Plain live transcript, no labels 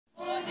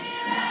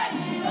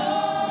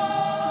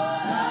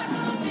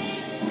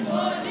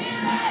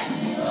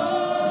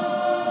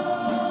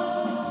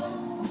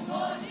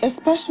A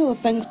special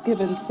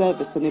Thanksgiving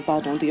service in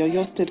Ibadan, the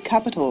Oyo State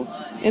capital,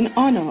 in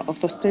honor of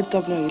the state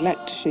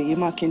governor-elect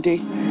Makinde.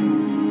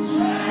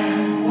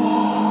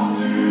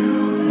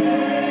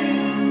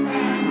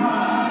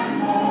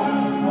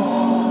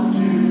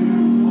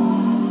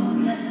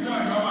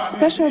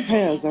 Special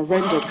prayers are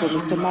rendered for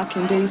Mr.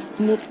 Makinde's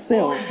smooth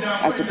sail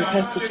as he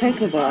prepares to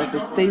take over as the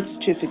state's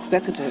chief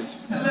executive.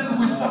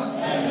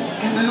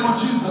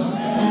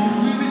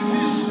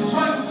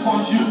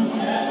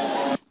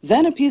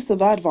 Then a piece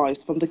of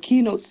advice from the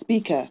keynote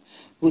speaker,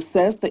 who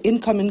says the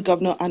incoming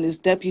governor and his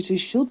deputy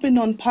should be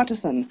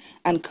non-partisan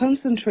and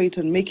concentrate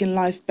on making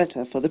life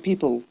better for the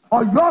people.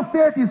 Your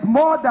state is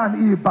more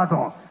than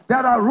Ibadan. There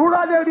are rural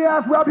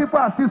areas where people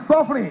are still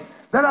suffering.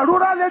 There are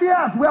rural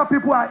areas where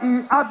people are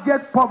in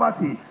abject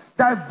poverty.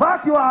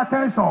 Divert your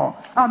attention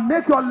and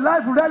make your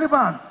life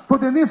relevant to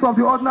the needs of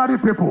the ordinary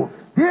people.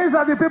 These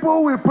are the people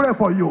who will pray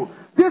for you.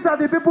 These are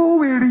the people who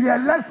will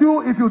re-elect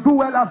you if you do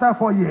well after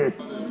 4 years.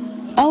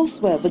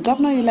 Elsewhere, the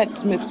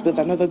governor-elect meets with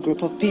another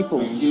group of people.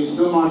 Thank you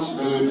so much.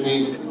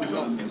 Please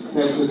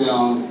settle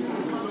down.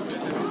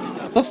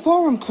 The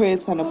forum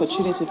creates an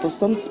opportunity for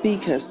some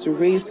speakers to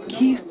raise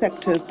key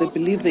sectors they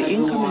believe the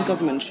incoming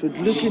government should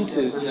look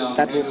into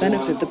that will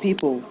benefit the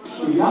people.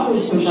 We have a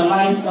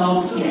socialized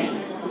health care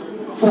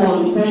for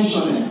the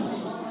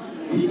pensioners.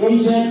 The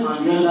aged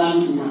and the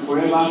elderly will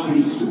forever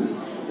grateful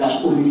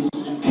that police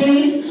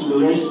came to the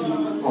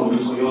rescue of the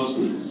Oyo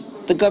State.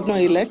 The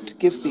governor-elect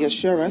gives the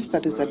assurance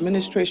that his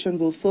administration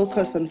will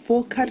focus on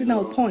 4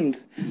 cardinal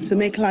points to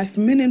make life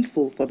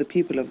meaningful for the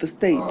people of the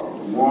state.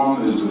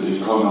 One is the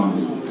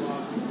economy,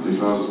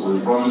 because we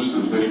promised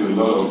to take a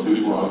lot of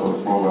people out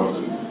of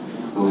poverty.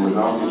 So we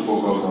have to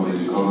focus on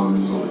the economy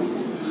so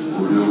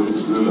we'll be able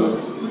to do that.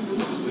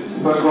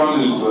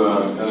 Second is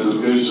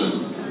education.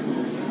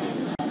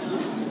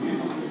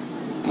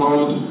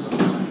 Third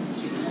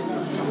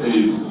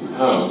is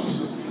health.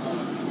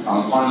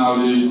 And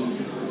finally,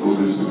 will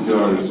be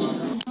security.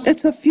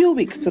 It's a few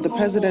weeks to the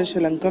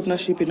presidential and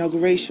governorship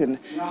inauguration,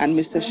 and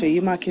Mr.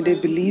 Makinde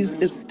believes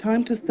it's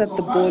time to set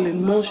the ball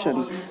in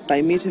motion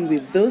by meeting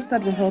with those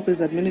that will help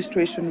his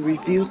administration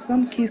review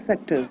some key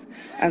sectors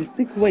and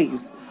seek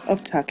ways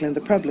of tackling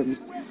the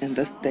problems in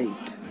the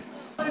state.